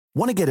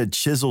Want to get a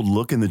chiseled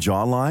look in the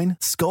jawline?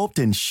 Sculpt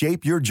and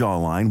shape your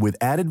jawline with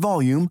added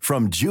volume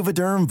from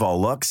Juvederm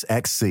Volux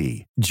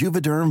XC.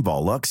 Juvederm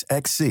Volux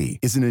XC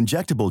is an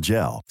injectable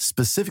gel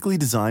specifically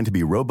designed to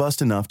be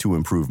robust enough to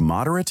improve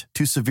moderate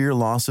to severe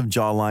loss of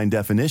jawline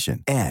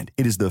definition. And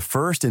it is the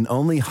first and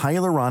only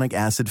hyaluronic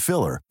acid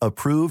filler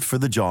approved for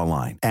the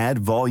jawline. Add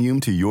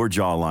volume to your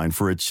jawline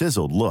for a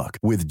chiseled look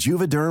with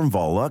Juvederm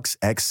Volux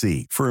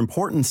XC. For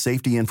important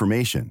safety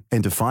information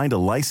and to find a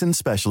licensed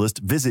specialist,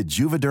 visit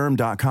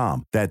juvederm.com.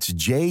 That's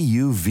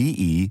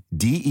JUVEDERM.com.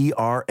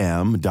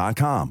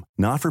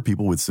 Not for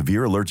people with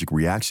severe allergic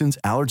reactions,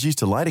 allergies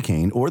to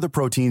lidocaine, or the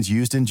proteins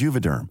used in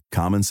Juvederm.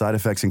 Common side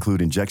effects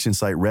include injection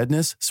site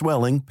redness,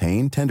 swelling,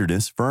 pain,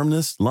 tenderness,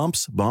 firmness,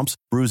 lumps, bumps,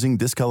 bruising,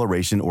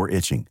 discoloration, or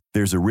itching.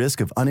 There's a risk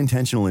of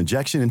unintentional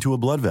injection into a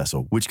blood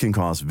vessel, which can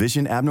cause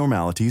vision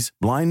abnormalities,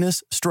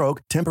 blindness,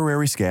 stroke,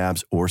 temporary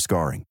scabs, or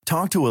scarring.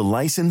 Talk to a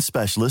licensed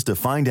specialist to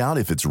find out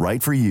if it's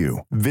right for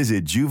you.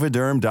 Visit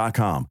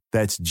Juvederm.com.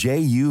 That's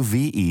JUVEDERM.com.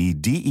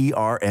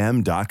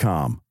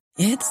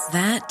 It's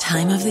that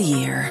time of the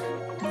year.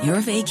 Your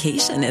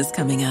vacation is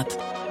coming up.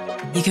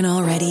 You can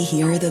already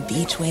hear the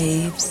beach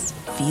waves,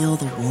 feel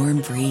the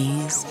warm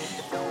breeze,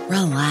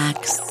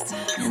 relax,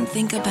 and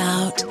think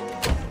about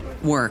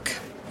work.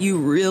 You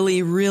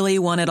really, really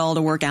want it all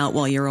to work out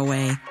while you're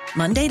away.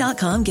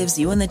 Monday.com gives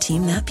you and the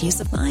team that peace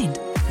of mind.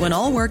 When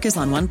all work is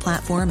on one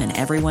platform and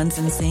everyone's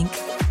in sync,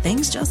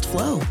 things just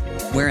flow.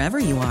 Wherever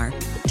you are,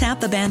 tap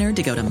the banner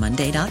to go to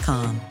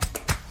Monday.com.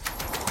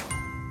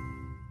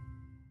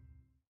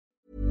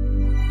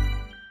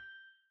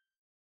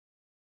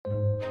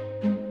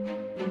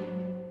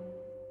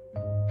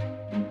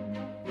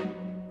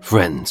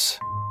 Friends,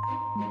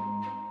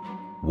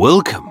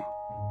 welcome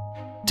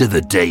to the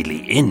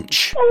Daily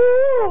Inch.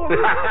 Oh,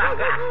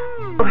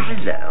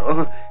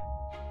 hello.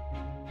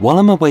 While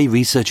I'm away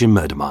researching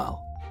Murder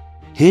Mile,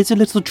 here's a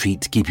little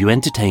treat to keep you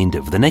entertained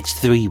over the next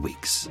 3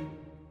 weeks.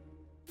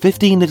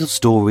 15 little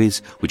stories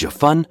which are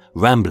fun,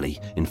 rambly,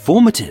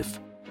 informative,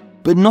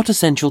 but not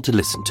essential to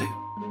listen to.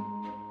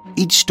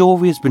 Each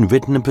story has been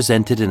written and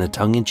presented in a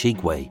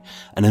tongue-in-cheek way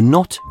and are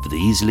not for the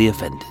easily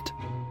offended.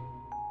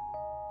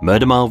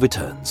 Murder Mile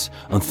returns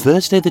on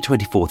Thursday the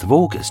 24th of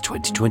August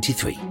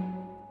 2023.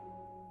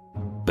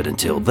 But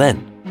until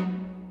then,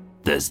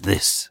 there's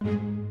this.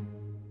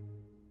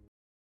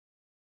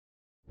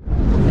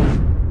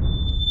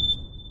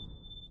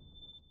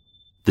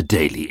 The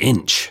Daily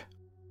Inch.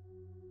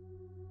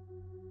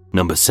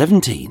 Number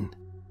 17.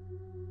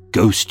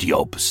 Ghost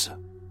Yobs.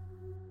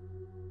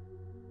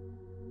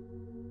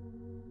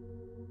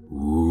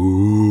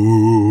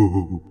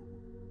 Ooh.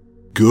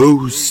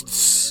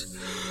 Ghosts.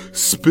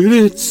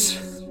 Spirits,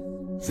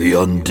 the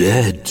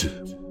undead,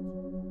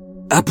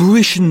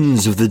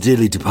 apparitions of the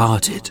dearly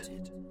departed,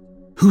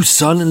 who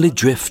silently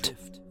drift,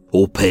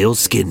 all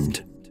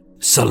pale-skinned,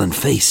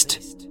 sullen-faced,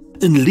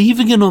 and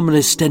leaving an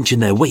ominous stench in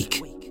their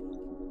wake,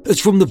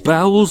 as from the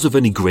bowels of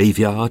any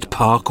graveyard,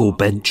 park, or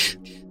bench,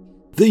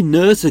 they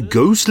nurse a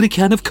ghostly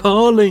can of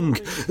carling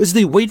as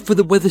they wait for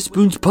the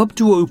Weatherspoons pub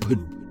to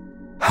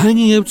open,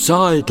 hanging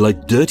outside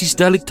like dirty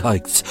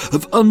stalactites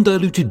of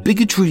undiluted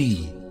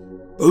bigotry,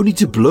 only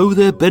to blow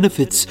their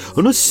benefits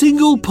on a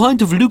single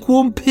pint of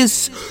lukewarm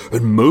piss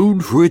and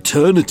moan for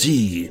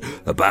eternity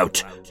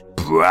about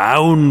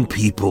brown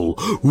people.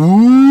 Ooh!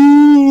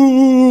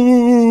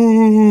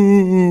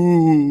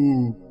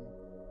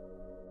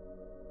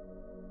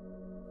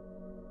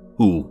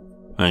 Ooh,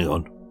 hang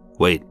on.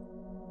 Wait,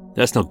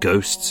 that's not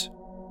ghosts.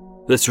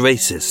 That's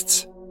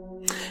racists.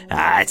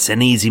 It's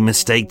an easy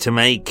mistake to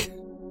make.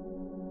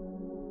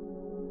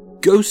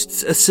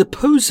 Ghosts are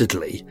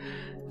supposedly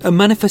a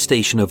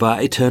manifestation of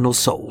our eternal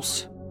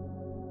souls.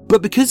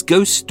 But because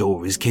ghost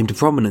stories came to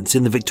prominence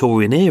in the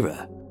Victorian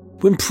era,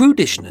 when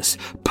prudishness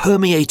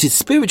permeated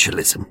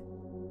spiritualism,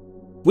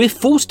 we're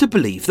forced to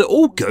believe that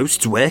all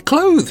ghosts wear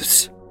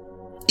clothes,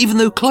 even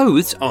though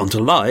clothes aren't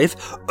alive,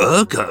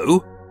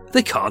 ergo,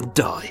 they can't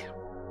die,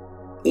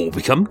 or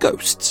become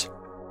ghosts.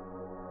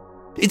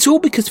 It's all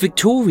because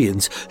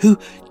Victorians, who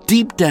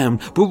deep down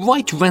were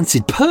right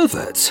rancid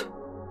perverts,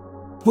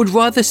 would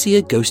rather see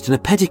a ghost in a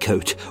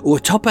petticoat or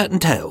a top hat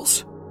and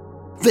tails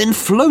than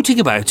floating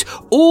about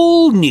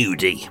all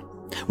nudie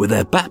with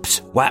their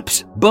baps,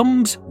 waps,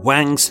 bums,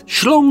 wangs,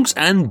 schlongs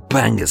and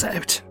bangers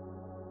out.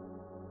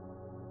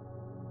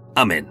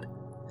 I mean,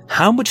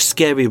 how much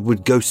scarier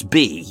would ghosts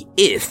be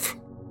if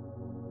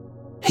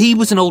he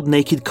was an old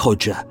naked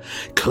codger,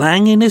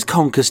 clanging his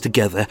conkers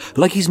together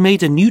like he's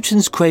made a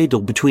Newton's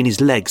cradle between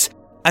his legs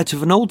out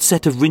of an old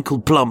set of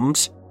wrinkled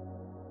plums?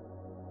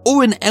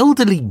 Or an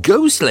elderly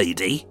ghost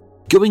lady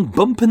going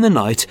bump in the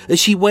night as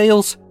she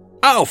wails,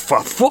 "Oh,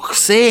 for fuck's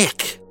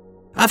sake!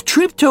 I've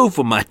tripped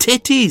over my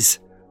titties!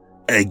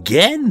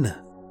 Again!"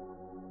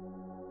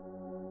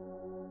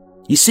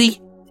 You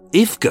see,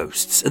 if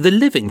ghosts are the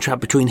living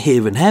trapped between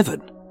here and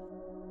heaven,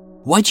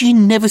 why do you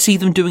never see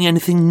them doing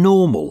anything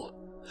normal?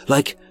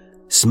 Like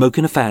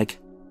smoking a fag,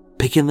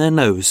 picking their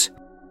nose,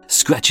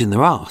 scratching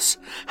their arse,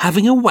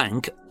 having a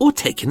wank, or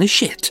taking a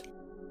shit?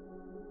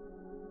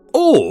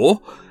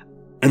 Or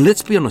And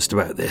let's be honest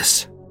about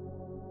this.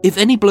 If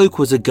any bloke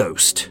was a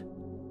ghost,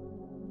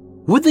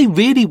 would they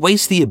really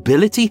waste the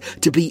ability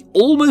to be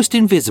almost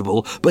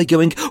invisible by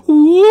going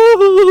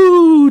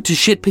woo to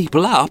shit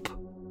people up,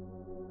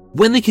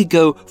 when they could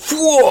go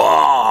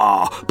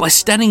fwah by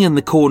standing in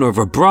the corner of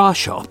a bra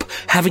shop,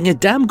 having a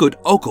damn good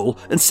ogle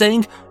and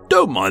saying,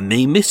 "Don't mind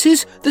me,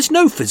 missus, there's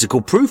no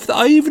physical proof that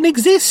I even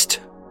exist"?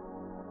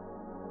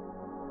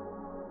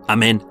 I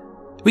mean,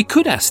 we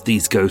could ask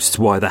these ghosts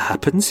why that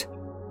happens.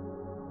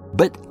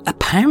 But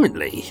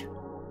apparently,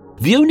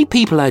 the only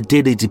people our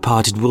dearly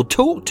departed will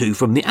talk to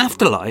from the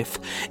afterlife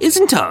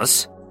isn't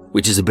us,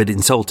 which is a bit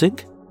insulting,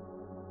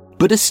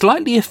 but a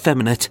slightly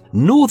effeminate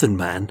northern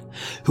man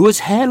who has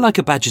hair like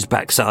a badger's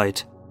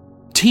backside,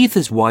 teeth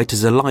as white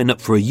as a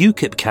line-up for a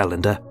UKIP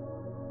calendar,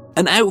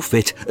 an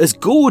outfit as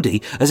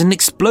gaudy as an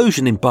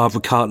explosion in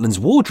Barbara Cartland's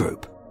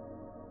wardrobe,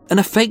 and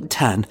a fake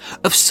tan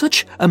of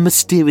such a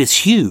mysterious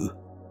hue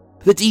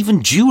that even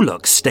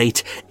Dulux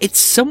state it's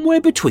somewhere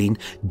between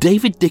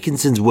David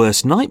Dickinson's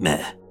worst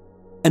nightmare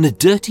and a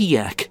dirty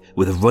yak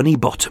with a runny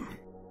bottom.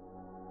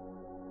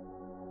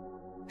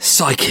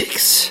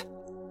 Psychics.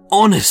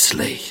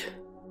 Honestly.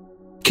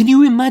 Can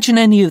you imagine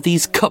any of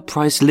these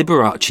cut-price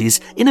Liberaces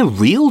in a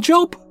real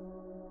job?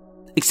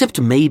 Except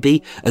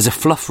maybe as a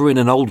fluffer in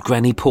an old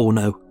granny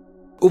porno,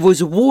 or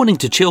as a warning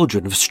to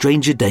children of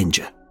stranger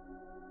danger.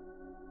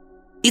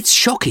 It's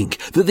shocking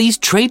that these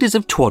traders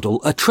of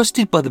twaddle are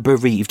trusted by the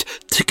bereaved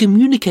to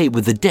communicate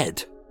with the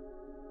dead,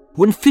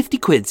 when 50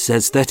 quid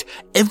says that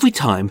every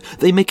time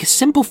they make a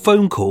simple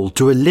phone call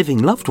to a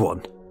living loved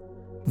one,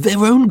 their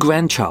own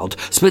grandchild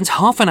spends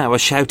half an hour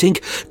shouting,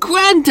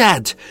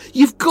 "Grandad,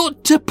 you've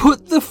got to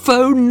put the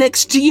phone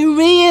next to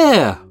your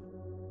ear!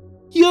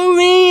 Your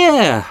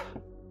ear!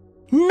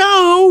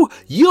 No,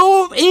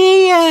 your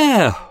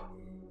ear!"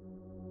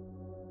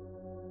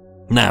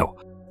 Now,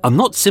 I'm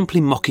not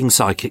simply mocking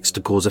psychics to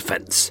cause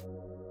offence.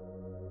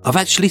 I've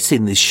actually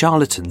seen these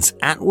charlatans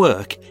at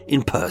work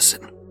in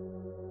person.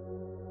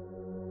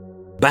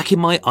 Back in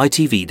my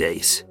ITV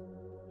days,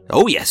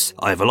 oh yes,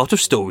 I have a lot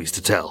of stories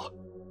to tell,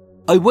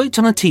 I worked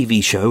on a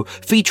TV show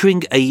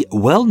featuring a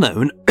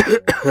well-known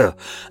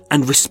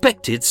and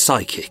respected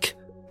psychic.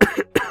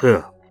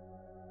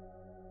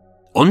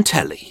 On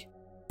telly,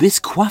 this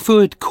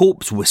coiffured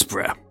corpse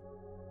whisperer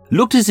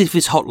looked as if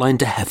his hotline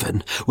to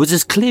heaven was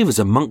as clear as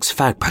a monk's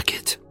fag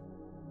packet.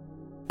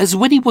 As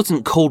when he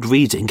wasn't cold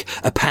reading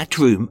a packed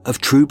room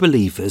of true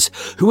believers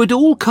who had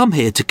all come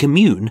here to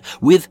commune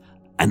with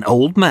an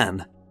old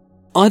man,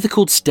 either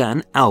called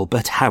Stan,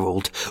 Albert,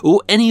 Harold,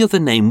 or any other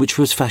name which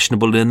was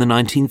fashionable in the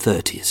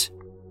 1930s,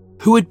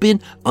 who had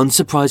been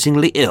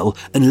unsurprisingly ill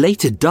and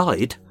later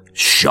died,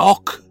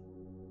 shock,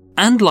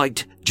 and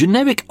liked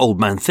generic old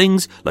man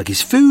things like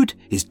his food,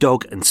 his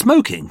dog and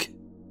smoking,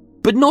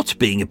 but not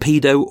being a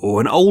pedo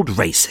or an old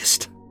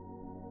racist.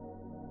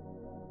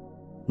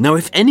 Now,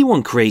 if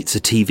anyone creates a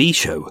TV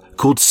show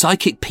called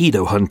Psychic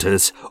Pedo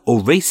Hunters or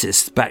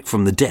Racists Back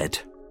from the Dead,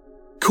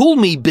 call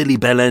me Billy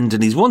Bellend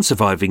and his one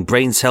surviving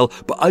brain cell,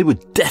 but I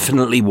would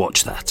definitely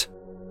watch that.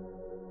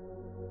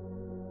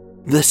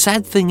 The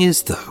sad thing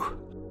is, though,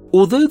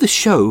 although the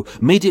show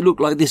made it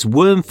look like this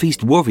worm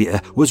feast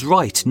warrior was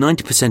right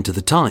 90% of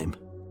the time,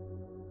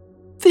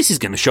 this is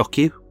going to shock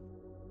you.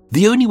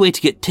 The only way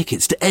to get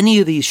tickets to any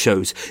of these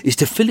shows is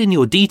to fill in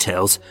your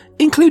details,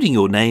 including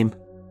your name,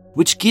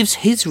 which gives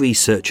his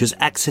researchers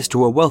access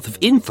to a wealth of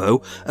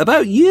info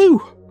about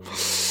you.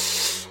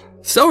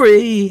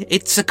 Sorry,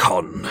 it's a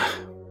con.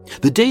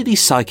 The day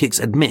these psychics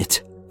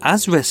admit,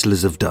 as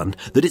wrestlers have done,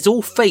 that it's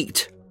all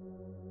faked,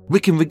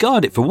 we can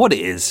regard it for what it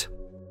is: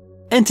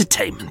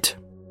 entertainment.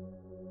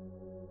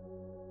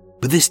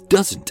 But this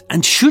doesn't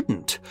and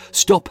shouldn't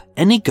stop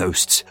any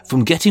ghosts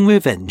from getting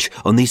revenge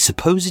on these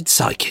supposed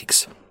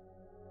psychics.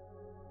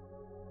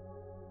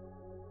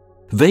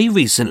 Very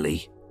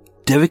recently,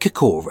 Derek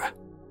Akora,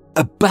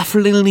 a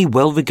bafflingly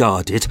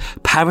well-regarded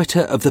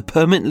parroter of the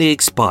permanently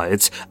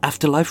expired's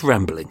afterlife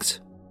ramblings,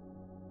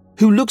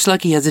 who looks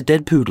like he has a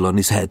dead poodle on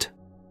his head,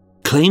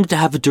 claimed to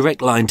have a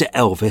direct line to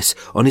Elvis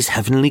on his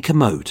heavenly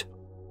commode,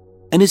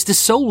 and is the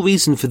sole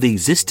reason for the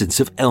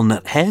existence of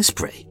Elnut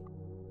hairspray,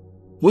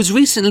 was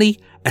recently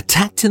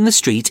attacked in the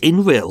street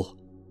in Rhyl,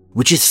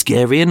 which is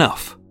scary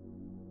enough,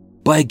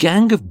 by a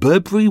gang of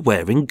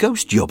Burberry-wearing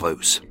ghost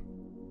yobbos.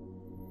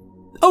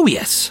 Oh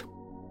yes,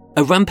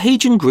 a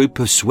rampaging group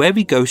of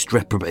sweary ghost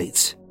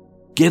reprobates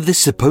gave this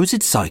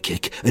supposed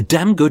psychic a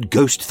damn good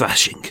ghost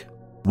thrashing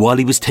while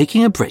he was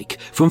taking a break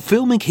from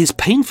filming his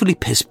painfully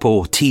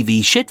piss-poor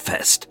TV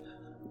shitfest,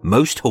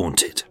 Most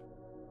Haunted.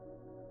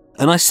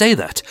 And I say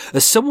that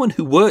as someone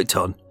who worked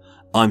on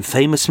I'm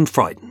Famous and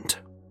Frightened,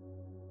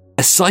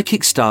 a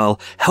psychic-style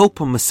help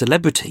on a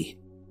celebrity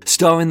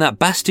starring that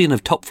bastion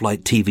of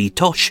top-flight TV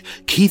tosh,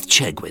 Keith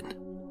Chegwin.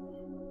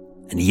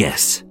 And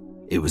yes,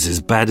 it was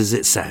as bad as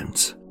it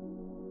sounds.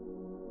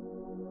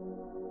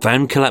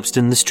 Found collapsed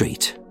in the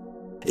street,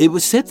 it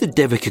was said that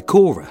Derek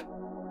Akora,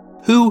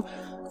 who,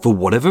 for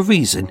whatever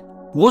reason,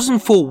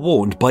 wasn't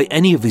forewarned by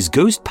any of his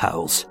ghost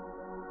pals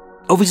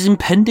of his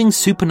impending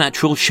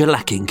supernatural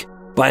shellacking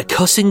by a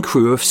cussing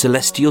crew of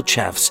celestial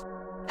chavs,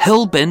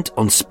 hell-bent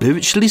on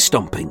spiritually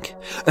stomping,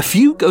 a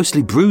few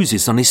ghostly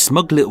bruises on his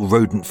smug little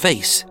rodent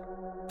face,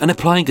 and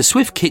applying a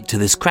swift kick to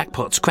this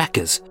crackpot's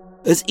crackers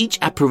as each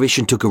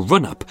apparition took a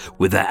run-up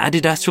with their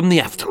Adidas from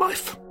the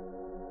afterlife.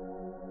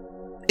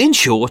 In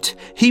short,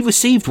 he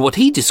received what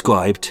he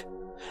described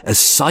as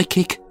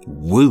psychic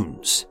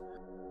wounds.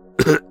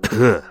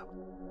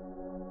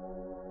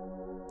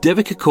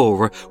 Derek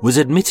Akora was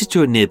admitted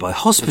to a nearby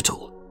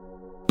hospital,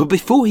 but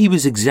before he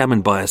was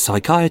examined by a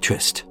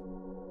psychiatrist,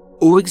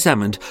 or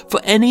examined for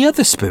any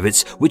other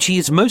spirits which he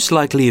is most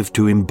likely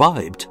to have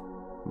imbibed,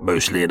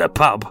 mostly in a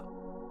pub,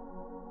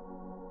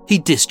 he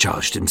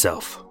discharged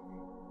himself.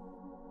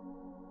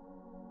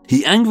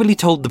 He angrily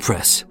told the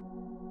press,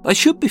 "I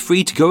should be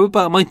free to go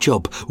about my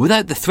job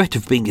without the threat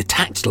of being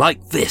attacked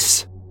like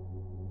this."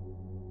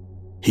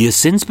 He has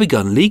since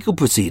begun legal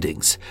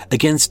proceedings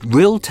against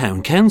Rill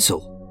Town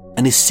Council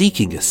and is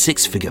seeking a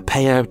 6-figure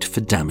payout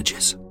for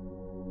damages.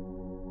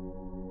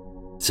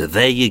 So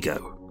there you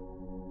go.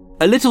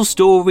 A little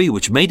story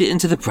which made it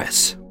into the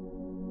press.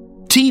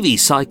 TV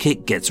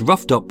psychic gets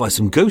roughed up by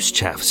some ghost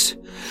chavs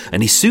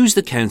and he sues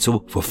the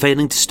council for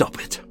failing to stop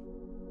it.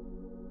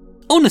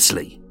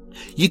 Honestly,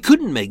 you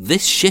couldn't make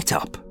this shit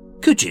up,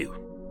 could you?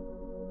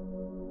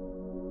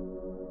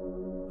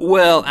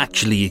 Well,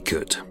 actually you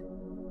could.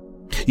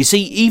 You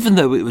see, even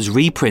though it was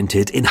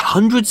reprinted in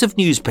hundreds of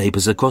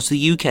newspapers across the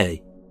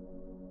UK,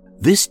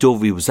 this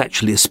story was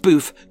actually a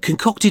spoof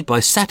concocted by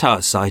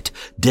satire site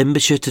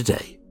Denbighshire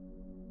Today.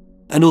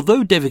 And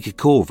although Derek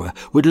Akora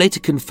would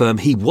later confirm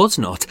he was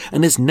not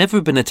and has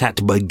never been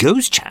attacked by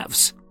ghost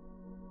chavs,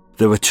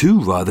 there are two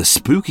rather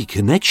spooky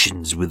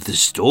connections with the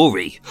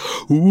story.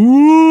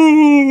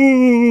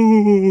 Ooh.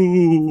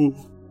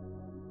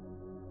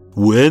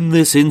 When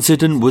this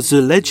incident was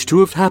alleged to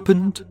have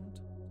happened,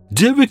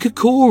 Derek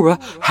Akora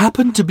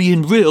happened to be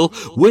in Rill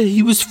where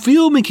he was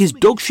filming his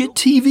dogshit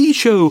TV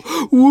show.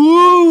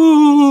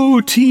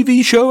 Whoa!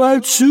 TV show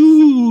out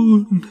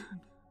soon!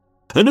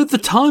 And at the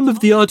time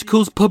of the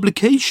article's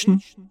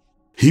publication,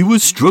 he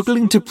was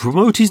struggling to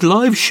promote his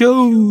live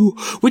show,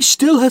 which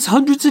still has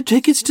hundreds of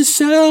tickets to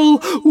sell.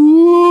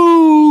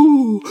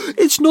 Whoa!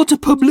 It's not a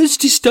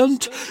publicity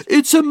stunt,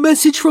 it's a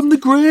message from the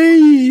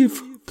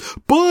grave.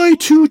 Buy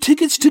 2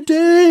 tickets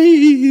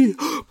today,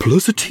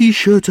 plus a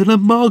t-shirt and a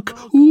mug.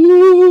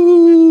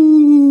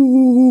 Ooh.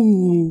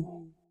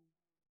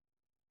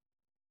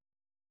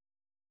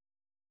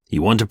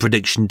 You want a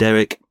prediction,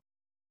 Derek?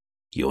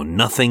 You're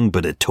nothing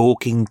but a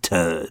talking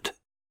turd.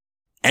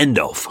 End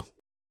of.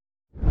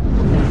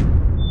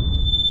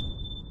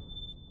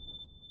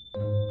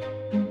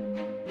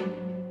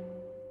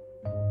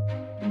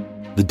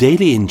 The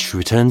Daily Inch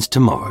returns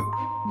tomorrow.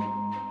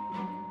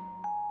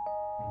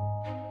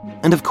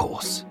 And of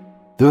course,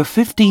 there are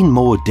 15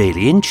 more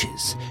Daily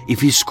Inches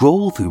if you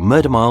scroll through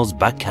Murder Mile's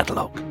back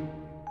catalogue.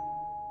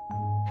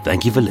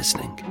 Thank you for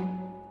listening.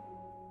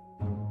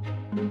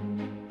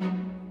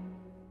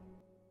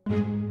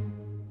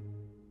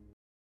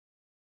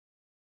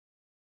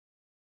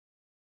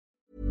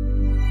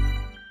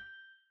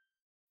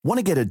 Want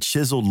to get a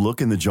chiseled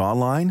look in the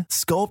jawline?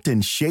 Sculpt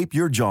and shape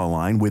your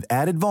jawline with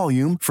added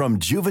volume from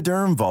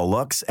Juvederm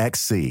Volux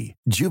XC.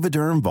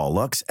 Juvederm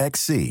Volux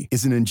XC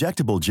is an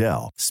injectable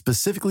gel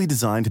specifically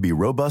designed to be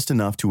robust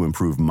enough to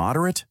improve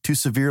moderate to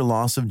severe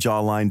loss of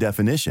jawline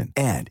definition.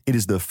 And it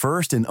is the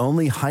first and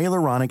only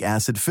hyaluronic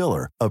acid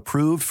filler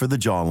approved for the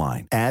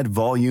jawline. Add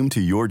volume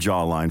to your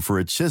jawline for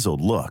a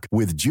chiseled look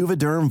with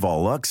Juvederm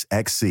Volux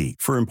XC.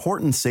 For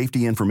important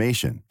safety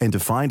information and to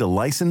find a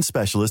licensed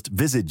specialist,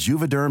 visit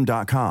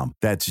juvederm.com.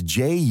 That's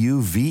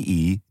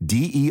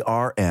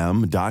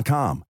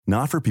JUVEDERM.com.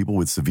 Not for people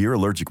with severe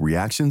allergic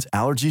reactions,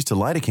 allergies to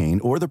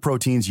lidocaine, or the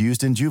proteins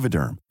used in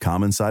Juvederm.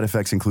 Common side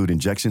effects include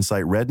injection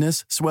site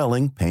redness,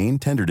 swelling, pain,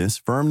 tenderness,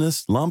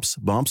 firmness, lumps,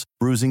 bumps,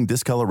 bruising,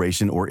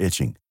 discoloration, or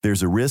itching.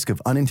 There's a risk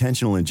of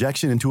unintentional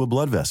injection into a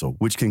blood vessel,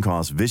 which can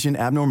cause vision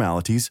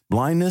abnormalities,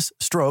 blindness,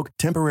 stroke,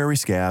 temporary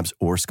scabs,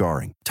 or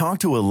scarring. Talk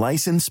to a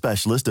licensed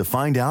specialist to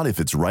find out if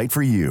it's right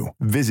for you.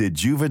 Visit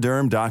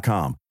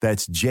Juvederm.com.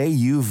 That's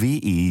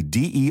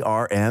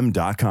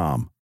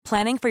JUVEDERM.com.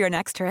 Planning for your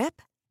next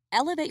trip?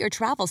 Elevate your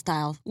travel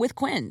style with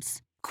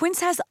Quince. Quince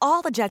has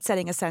all the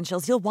jet-setting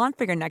essentials you'll want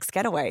for your next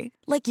getaway,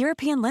 like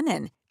European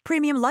linen,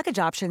 premium luggage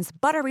options,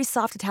 buttery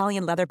soft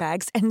Italian leather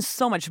bags, and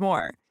so much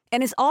more.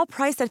 And is all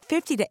priced at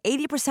 50 to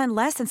 80%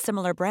 less than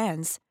similar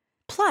brands.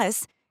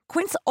 Plus,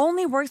 Quince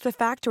only works with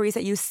factories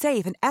that use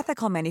safe and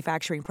ethical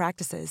manufacturing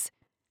practices.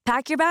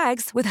 Pack your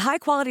bags with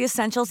high-quality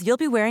essentials you'll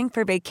be wearing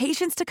for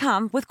vacations to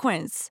come with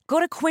Quince. Go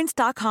to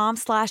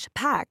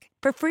quince.com/pack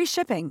for free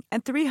shipping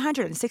and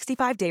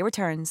 365-day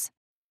returns.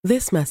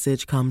 This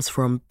message comes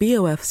from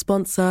BOF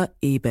sponsor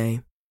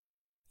eBay.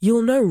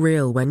 You'll know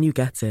real when you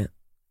get it.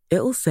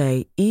 It'll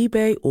say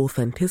eBay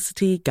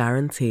Authenticity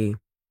Guarantee.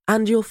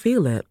 And you'll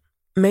feel it.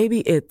 Maybe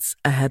it's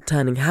a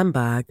head-turning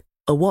handbag,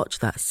 a watch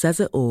that says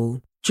it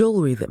all,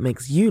 jewelry that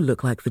makes you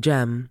look like the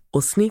gem,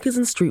 or sneakers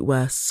and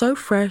streetwear so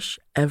fresh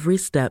every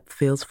step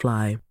feels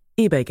fly.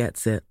 eBay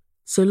gets it.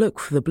 So look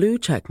for the blue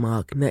check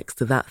mark next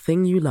to that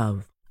thing you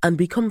love and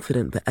be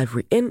confident that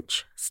every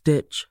inch,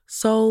 stitch,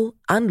 sole,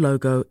 and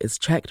logo is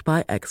checked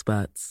by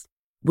experts.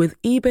 With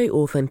eBay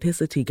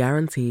Authenticity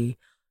Guarantee,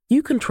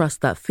 you can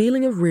trust that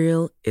feeling of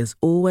real is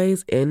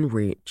always in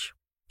reach.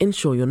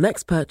 Ensure your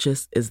next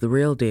purchase is the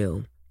real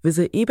deal.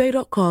 Visit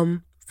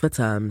ebay.com for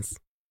terms.